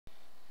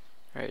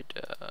Alright,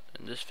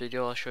 in this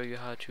video I'll show you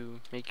how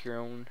to make your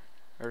own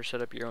or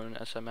set up your own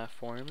SMF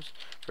forums.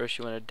 First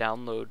you want to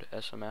download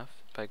SMF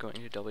by going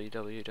to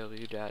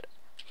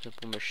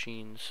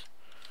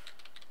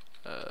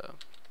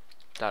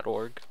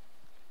www.simplemachines.org.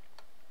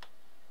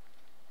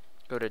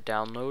 Go to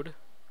download.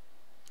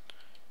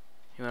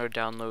 You want to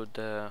download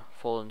the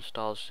full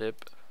install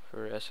zip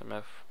for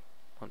SMF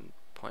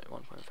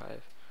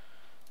 1.1.5.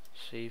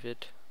 Save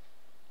it.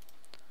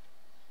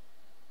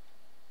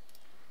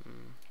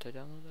 Did I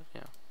download that?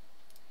 Yeah.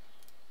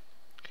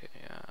 Okay,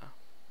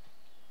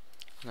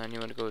 and then you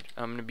want to go,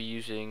 I'm going to be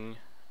using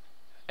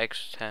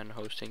X10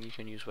 hosting. You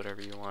can use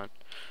whatever you want.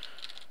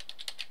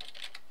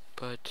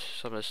 But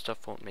some of this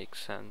stuff won't make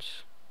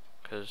sense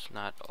because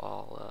not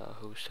all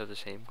hosts have the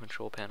same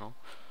control panel.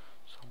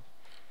 So,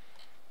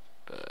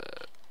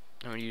 but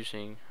I'm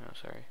using, I'm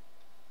going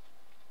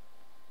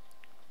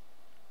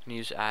to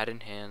use add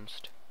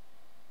enhanced,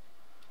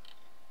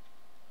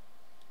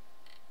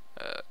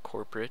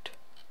 corporate,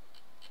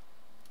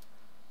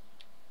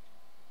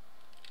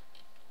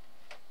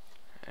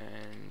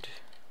 and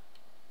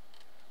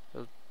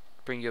it'll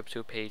bring you up to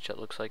a page that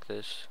looks like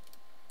this.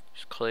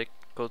 Just click,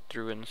 go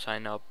through and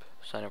sign up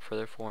for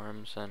their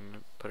forums,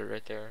 and put it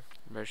right there,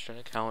 register an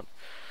account,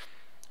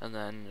 and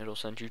then it'll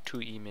send you 2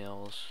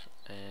 emails,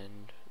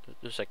 and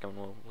the second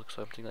one will look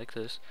something like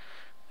this.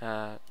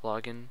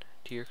 Log in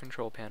to your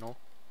control panel,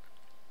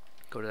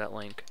 go to that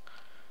link,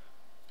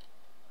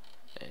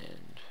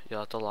 and you'll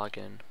have to log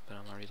in, but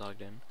I'm already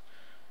logged in.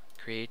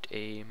 Create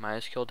a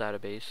MySQL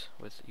database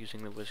with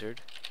using the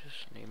wizard.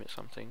 Just name it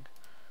something.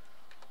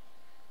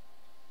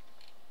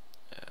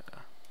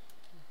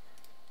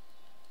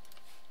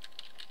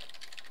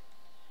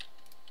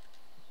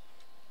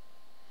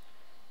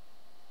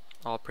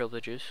 All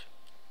privileges,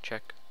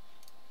 check.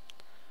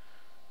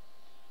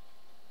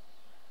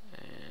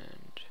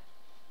 And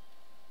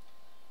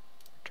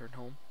return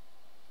home.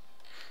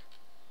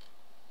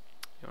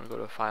 You want to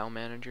go to File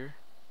Manager.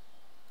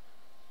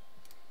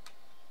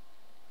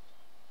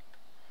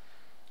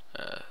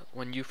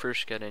 When you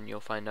first get in,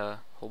 you'll find a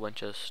whole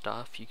bunch of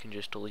stuff. You can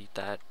just delete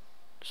that.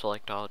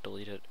 Select all,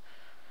 delete it.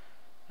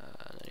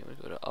 Then you want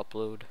to go to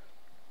Upload.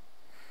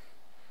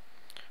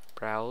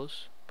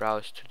 Browse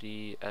to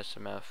the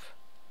SMF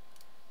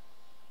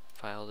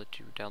file that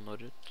you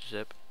downloaded,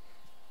 zip,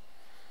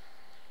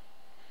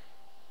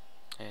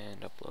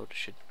 and upload.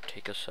 Should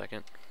take a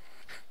second.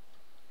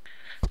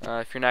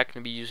 If you're not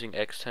going to be using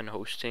X10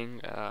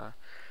 hosting,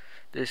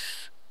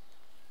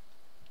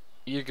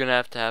 you're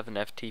gonna have an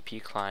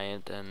FTP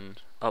client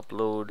and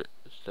upload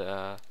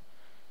the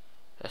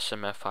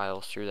SMF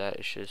files through that.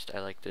 It's just I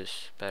like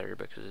this better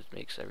because it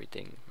makes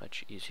everything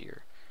much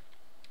easier.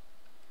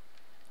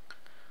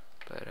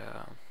 But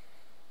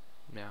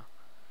yeah.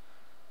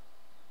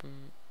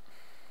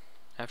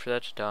 After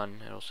that's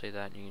done, it'll say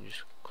that, and you can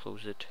just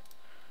close it.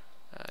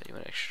 You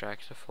want to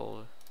extract the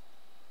file.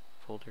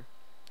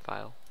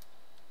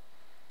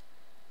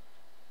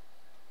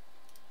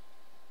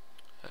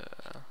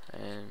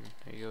 And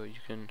there you go.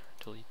 You can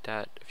delete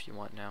that if you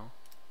want now.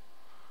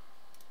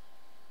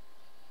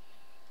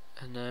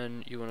 And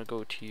then you want to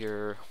go to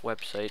your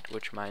website,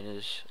 which mine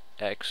is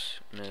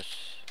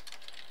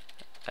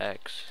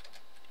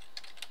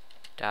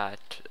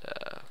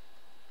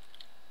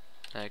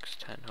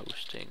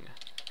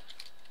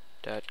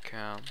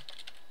x10hosting.com.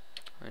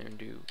 I'm going to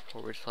do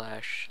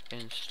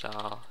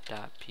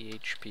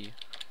 /install.php.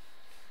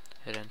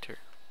 Hit enter.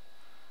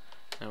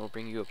 And it will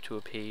bring you up to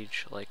a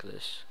page like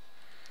this.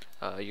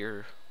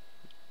 Your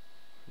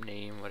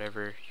name,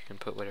 whatever, you can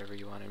put whatever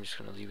you want. I'm just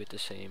going to leave it the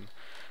same.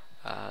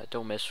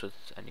 Don't mess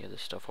with any of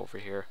this stuff over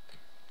here.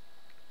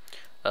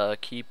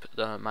 Keep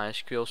the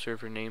MySQL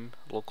server name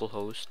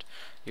localhost.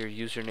 Your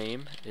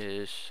username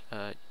is,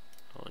 well,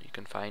 you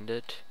can find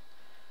it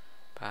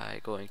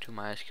by going to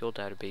MySQL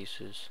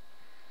databases,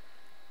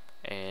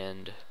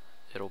 and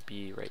it'll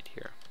be right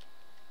here.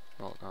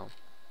 Well, no,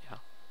 yeah.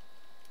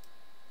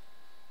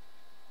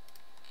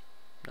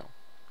 No,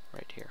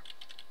 right here.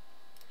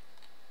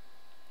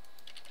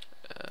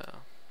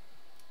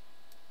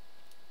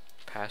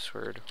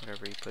 Password,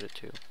 whatever you put it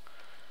to.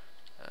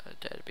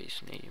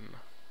 Database name.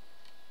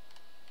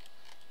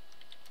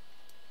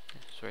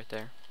 It's right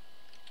there.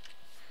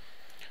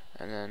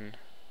 And then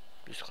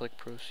just click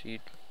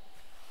proceed.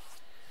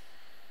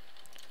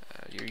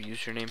 Your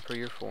username for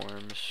your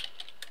forums.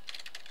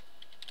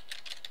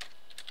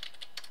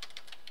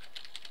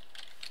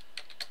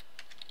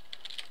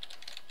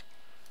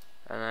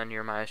 And then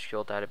your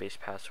MySQL database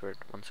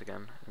password once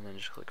again, and then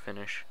just click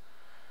finish.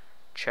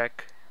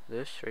 Check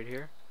this right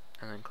here,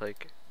 and then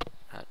click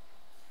that.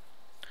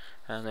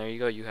 And there you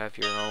go, you have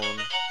your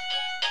own.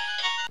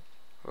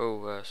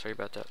 Oh, sorry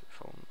about that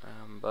phone.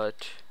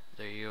 But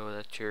there you go,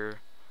 that's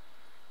your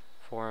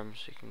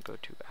forums. You can go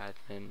to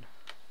admin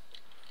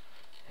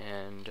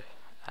and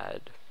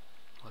add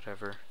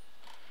whatever.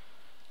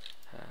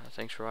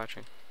 Thanks for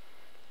watching.